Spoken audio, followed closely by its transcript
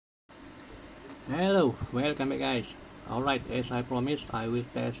Hello, welcome back guys. Alright, as I promised, I will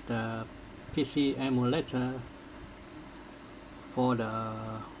test the PC emulator for the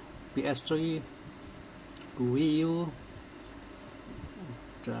PS3, Wii U.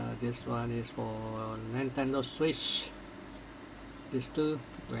 This one is for Nintendo Switch. This two,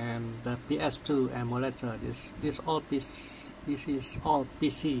 and the PS2 emulator. This is all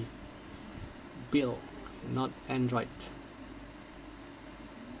PC build, not Android.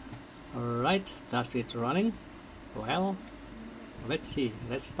 Alright, that's it running. Well, let's see.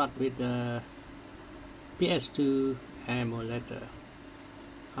 Let's start with the PS2 emulator,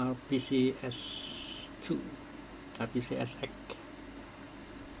 rpcs2, rpcsx.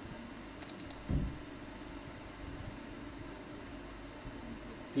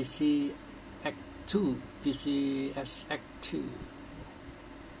 pcsx2.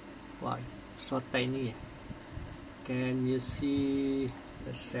 Why so tiny? Can you see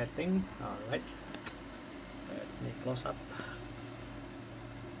the setting? Alright, let me close up.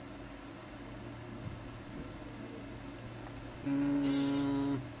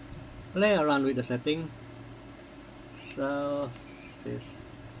 Play around with the setting. So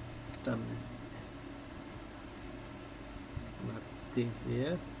system, nothing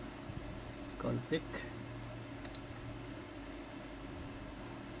here. Config.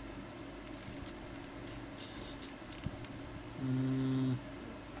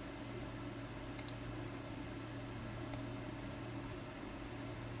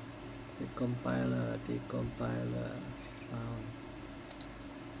 The compiler sound.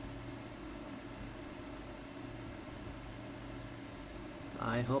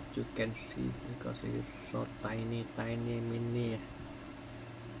 I hope you can see because it is so tiny mini.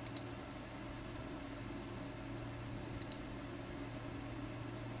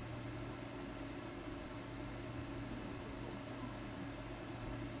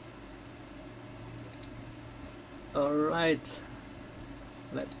 Alright,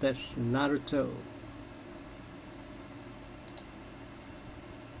 let's test Naruto.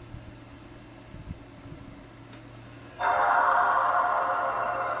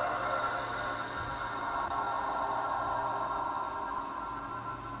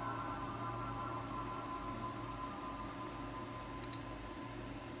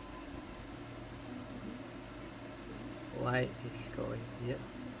 Why is going here?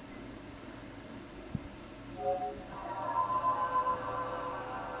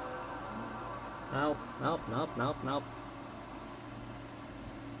 Nope.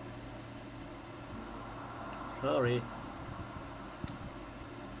 Sorry.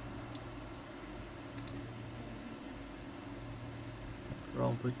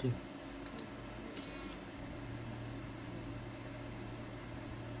 Wrong booting.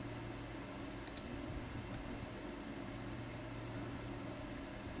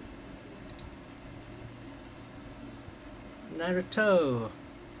 Naruto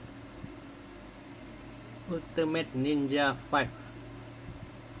Ultimate Ninja 5.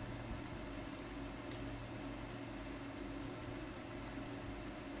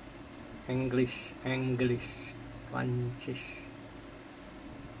 English, French.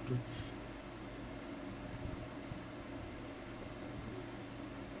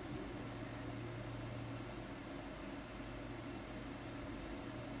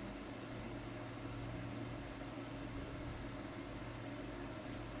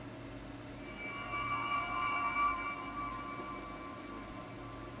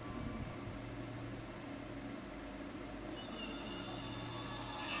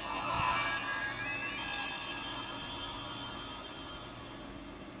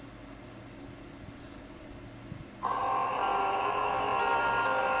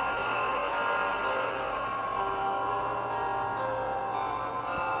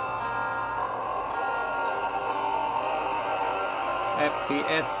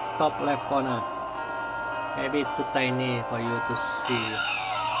 FPS top left corner, maybe too tiny for you to see.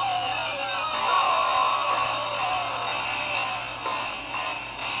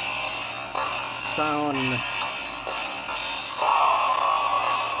 Sound.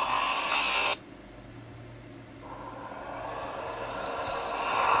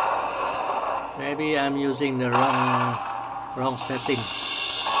 Maybe I'm using the wrong setting.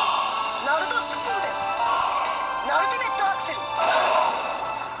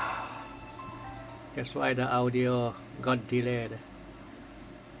 That's why the audio got delayed.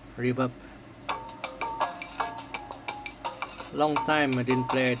 Reverb. Long time I didn't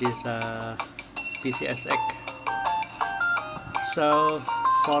play this pcsx, so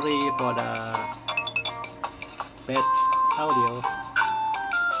sorry for the bad audio.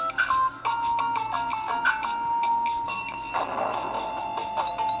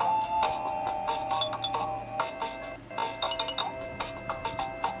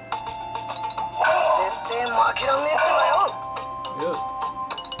 けらんねえってばよ。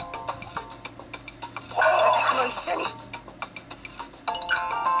私も一緒に。ど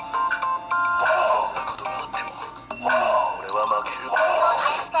んなことがあっても俺は負ける。この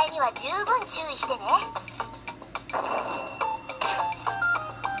扱いには十分注意してね。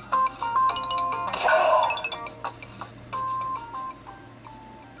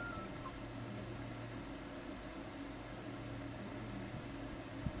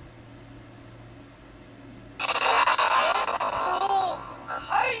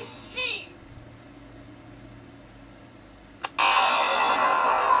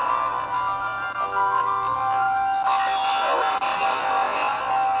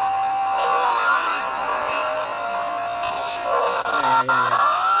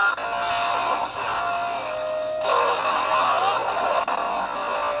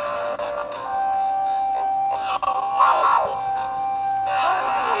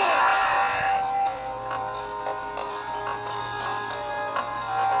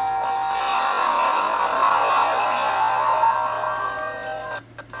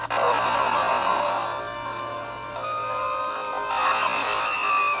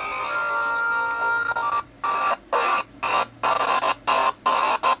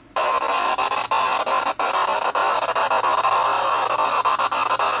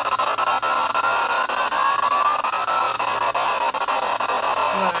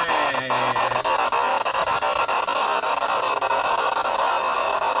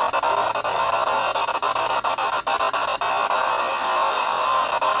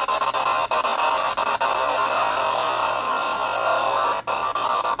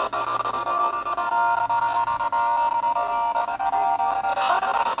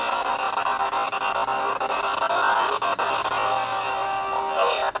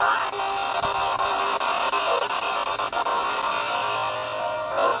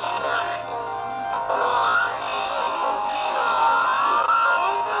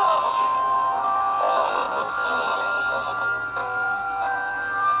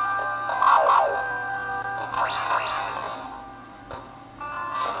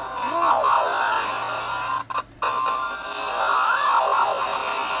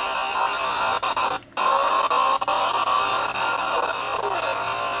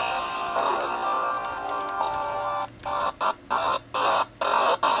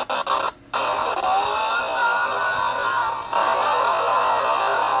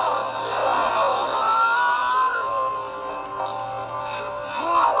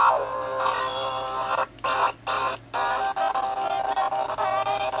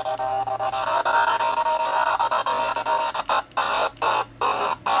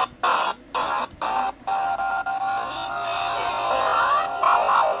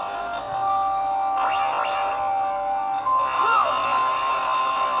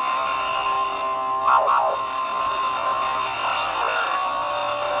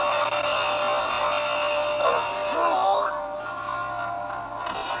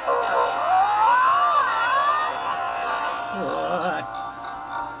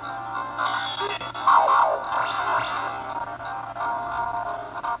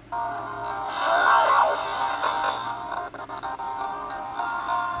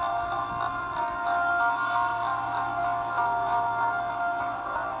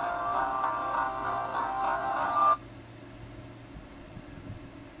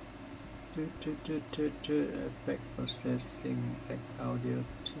Effect processing, effect audio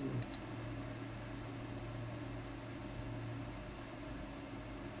too.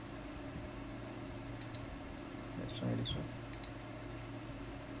 Let's try this one.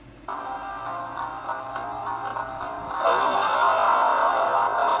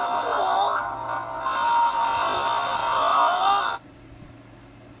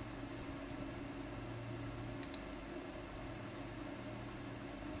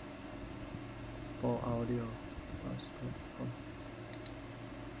 For audio, that's good.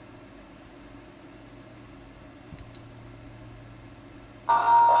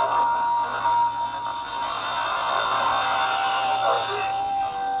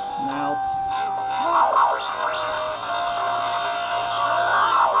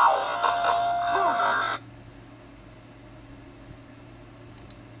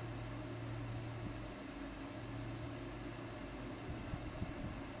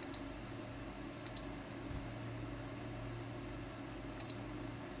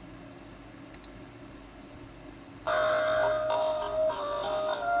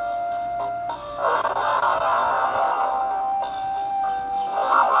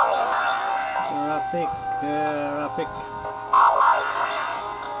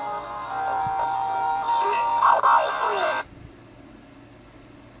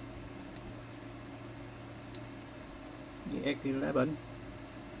 pcsx11.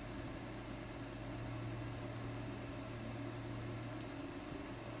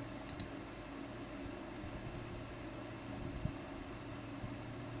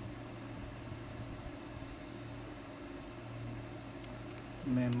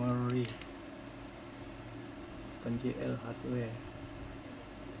 Memory OpenGL hardware.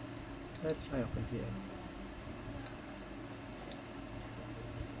 Let's try OpenGL.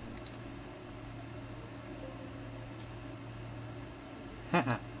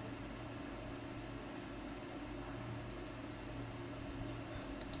 Haha.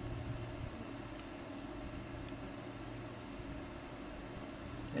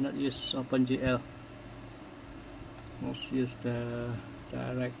 Cannot use OpenGL. Let's use the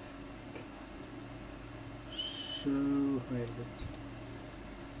direct. So wait a bit.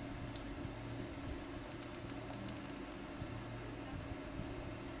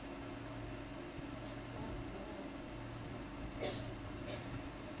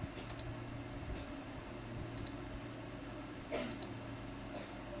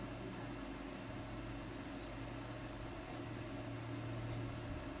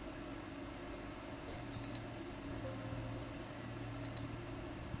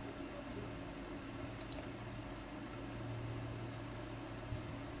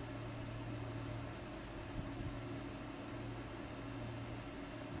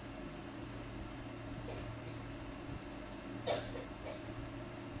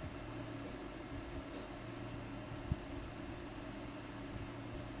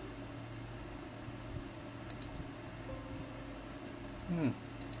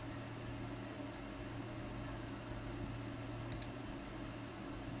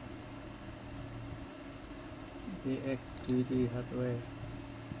 The activity hardware.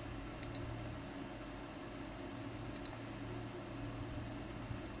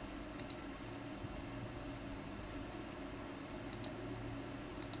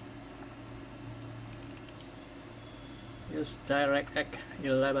 Use DirectX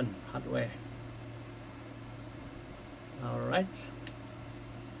 11 hardware. Alright.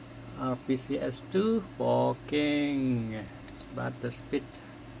 rpcs2 working, but the speed,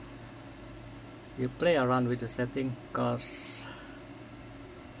 you play around with the setting because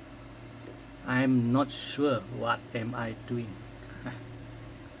I'm not sure what am I doing.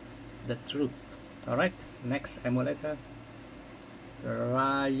 The truth. Alright, next emulator,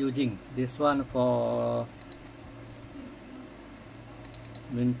 ryujinx. This one for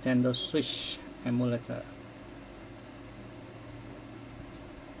Nintendo Switch emulator.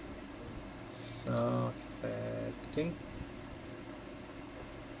 So setting.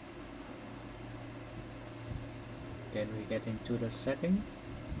 Can we get into the setting?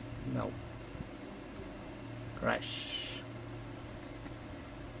 No. Crash.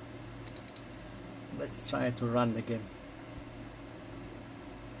 Let's try to run again.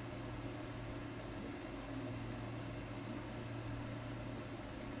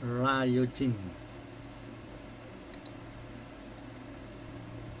 Ryujinx.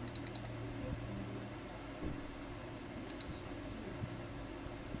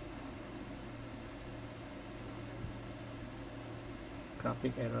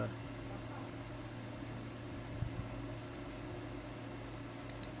 Graphic error.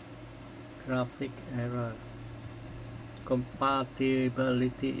 Graphic error.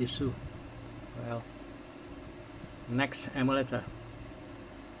 Compatibility issue. Well, next emulator,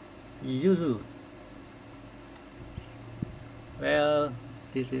 yuzu. Well,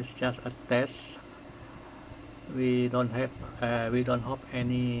 this is just a test. We don't have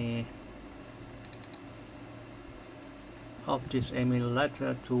any of this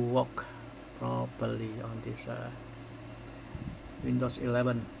emulator to work properly on this Windows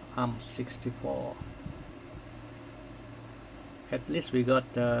 11 arm64. At least we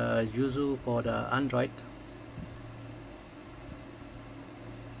got the yuzu for the Android,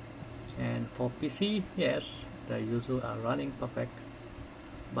 and for PC, yes, the yuzu are running perfect,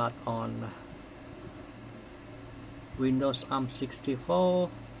 but on Windows arm64,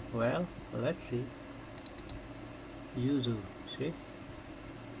 well, let's see. Yuzu, see,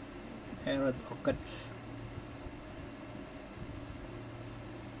 error occurred.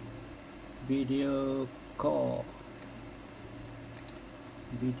 Video call.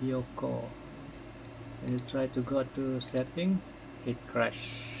 When you try to go to setting, it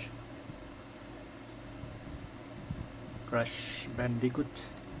crash. Crash Bandicoot.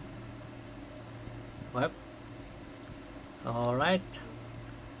 Web. Alright.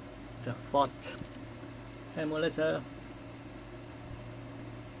 The fourth emulator,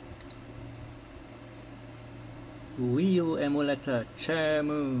 Wii U emulator,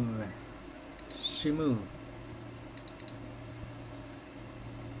 Cemu.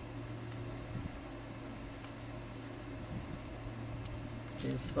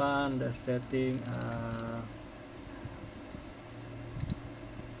 This one, the setting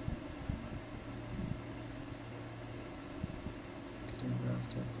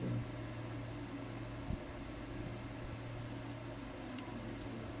setting.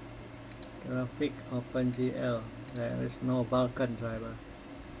 Graphic OpenGL. There is no Balkan driver.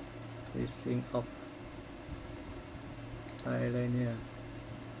 Freezing off. Thailandia.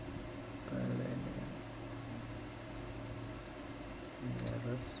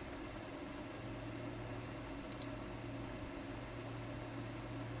 Errors.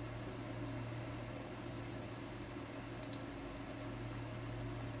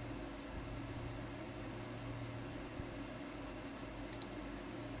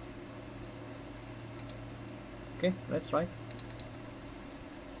 Okay, let's try.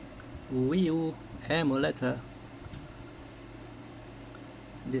 Wii U emulator.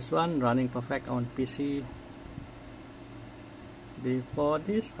 This one running perfect on PC. Before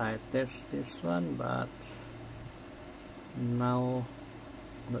this I test this one, but now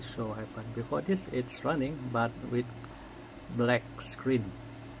not sure what happened. Before this it's running but with black screen.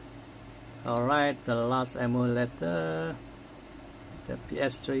 Alright, the last emulator, the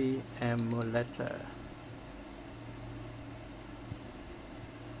PS3 emulator.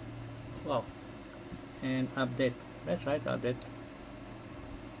 Wow, and update. Let's try to update.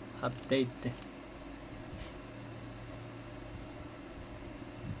 Update.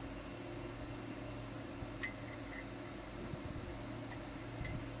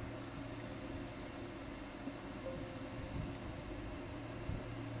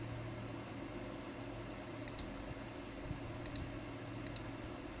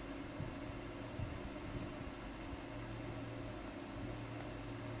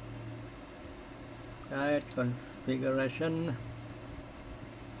 Right, configuration,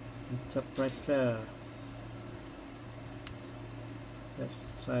 interpreter.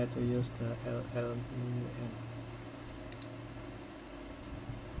 Let's try to use the LLVM.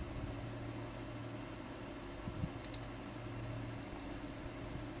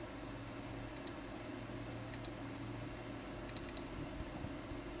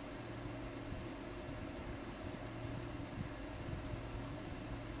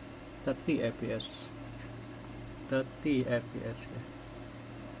 FPS. 30 FPS.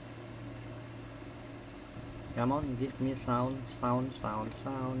 Come on, give me sound.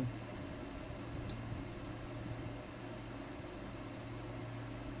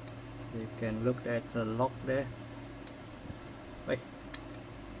 You can look at the log there. Wait.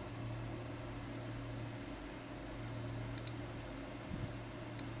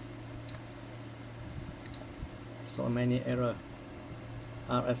 So many error.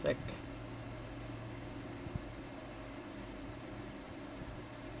 RSX.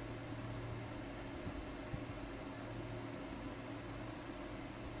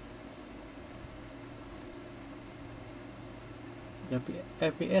 The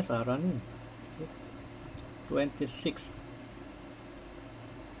FPS are running 26,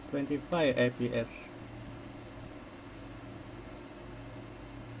 25 FPS.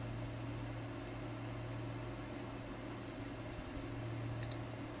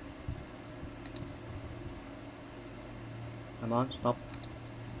 Come on, stop.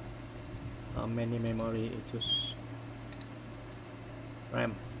 How many memory it use?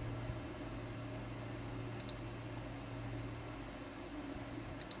 RAM.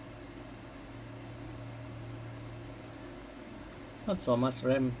 Not so much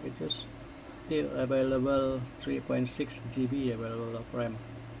RAM, it is still available 3.6 GB available of RAM.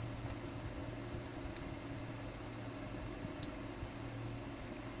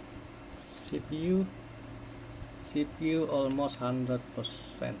 CPU almost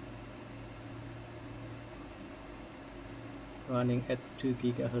 100%, running at 2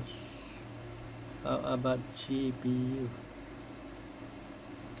 GHz. How about GPU?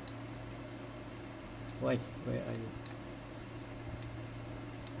 Why? Where are you?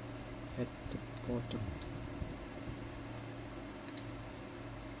 At the bottom.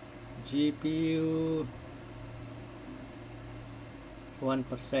 GPU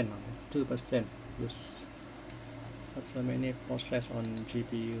 1%, 2% use. Not so many process on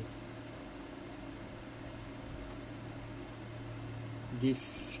GPU. The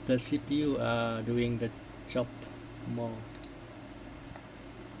CPU are doing the job more.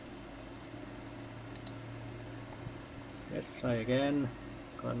 Let's try again.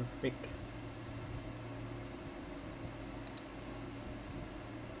 Config.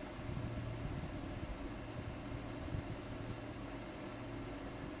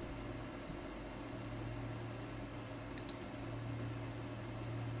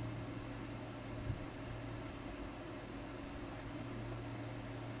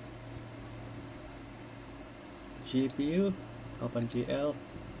 GPU, open GL.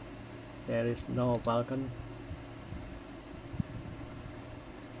 There is no Vulkan.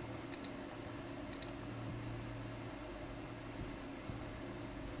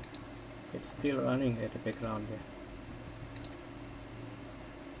 It's still running at the background there.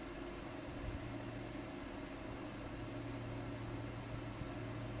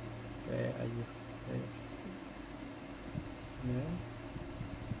 Where are you? There. Yeah.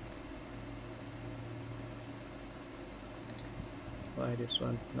 Why this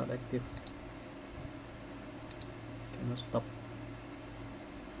one not active? Cannot stop.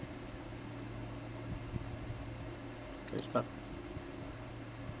 Restart.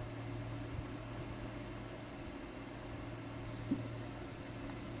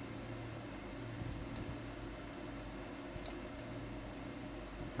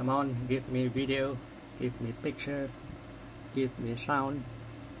 Come on, give me video, give me picture, give me sound.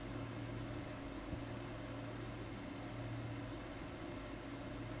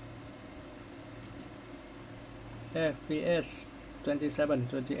 FPS 27,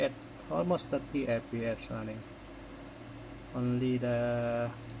 28, almost 30 FPS running. Only the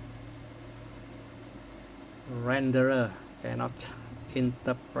renderer cannot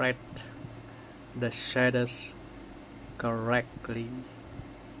interpret the shaders correctly.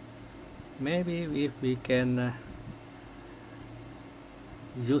 Maybe if we can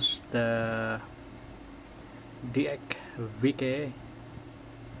use the DX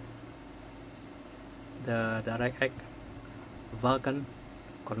the DirectX Vulkan,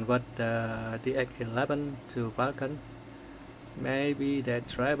 convert the DX11 to Vulkan, maybe that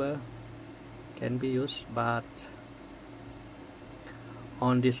driver can be used, but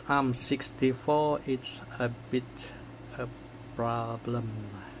on this ARM64 it's a bit a problem.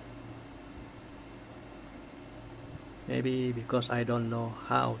 Maybe because I don't know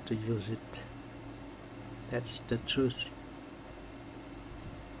how to use it. That's the truth.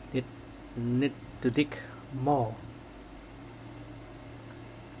 It need to dig more.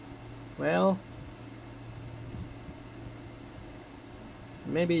 Well,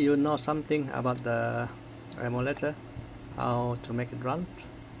 maybe you know something about the emulator, how to make it run.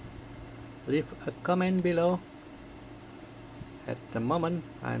 Leave a comment below. At the moment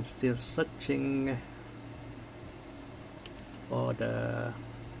I'm still searching for the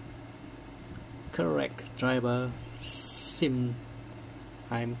correct driver. Sim,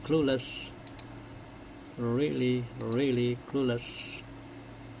 I'm clueless, really clueless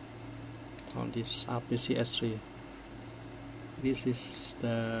on this pcsx3. This is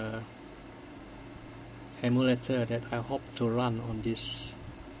the emulator that I hope to run on this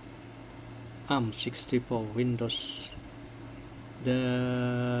ARM64 Windows.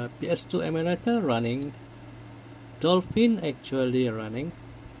 The PS2 emulator running, Dolphin actually running.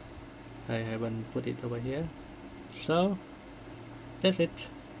 I haven't put it over here. So that's it.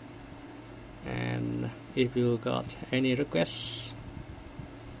 And if you got any requests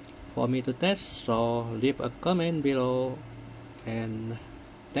for me to test, so leave a comment below. And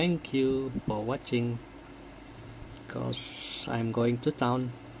thank you for watching, because I'm going to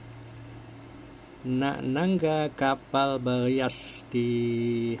town. Nangga kapal berias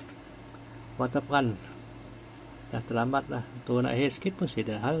di waterfront. Dah terlambat lah. Turun nak skate pun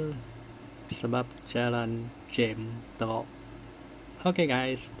sudah hal sebab jalan jam teruk. Okay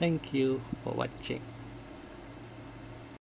guys, thank you for watching.